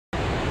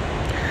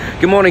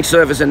Good morning,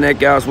 surfers and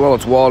netgoers. Well,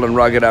 it's wild and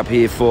rugged up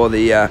here for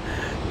the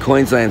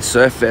Queensland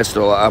Surf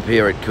Festival up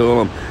here at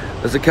Coolum.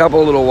 There's a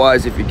couple of little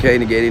ways if you're keen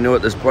to get into it.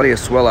 There's plenty of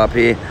swell up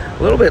here.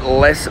 A little bit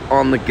less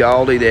on the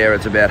Goldie there.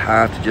 It's about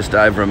half to just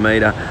over a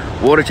metre.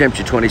 Water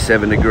temperature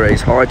 27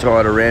 degrees. High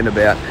tide around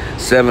about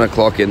 7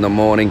 o'clock in the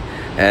morning.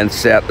 And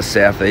south to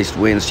southeast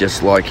winds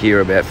just like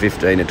here, about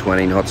 15 to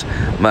 20 knots,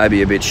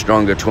 maybe a bit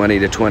stronger, 20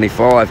 to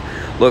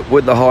 25. Look,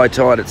 with the high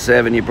tide at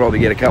 7, you probably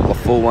get a couple of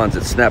full ones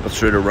that snap us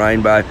through to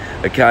Rainbow,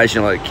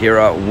 occasionally at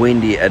Kirra,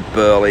 windy at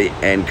Burleigh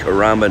and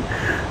Currumbin.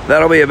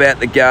 That'll be about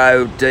the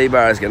go.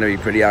 D-Bar is going to be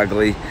pretty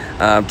ugly.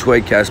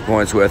 Tweed Coast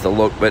Point's worth a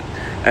look, but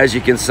as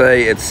you can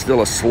see, it's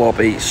still a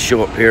sloppy,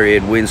 short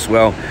period wind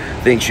swell.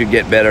 Things should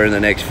get better in the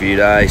next few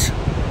days.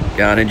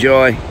 Go and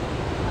enjoy.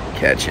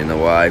 Catch you in the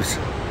waves.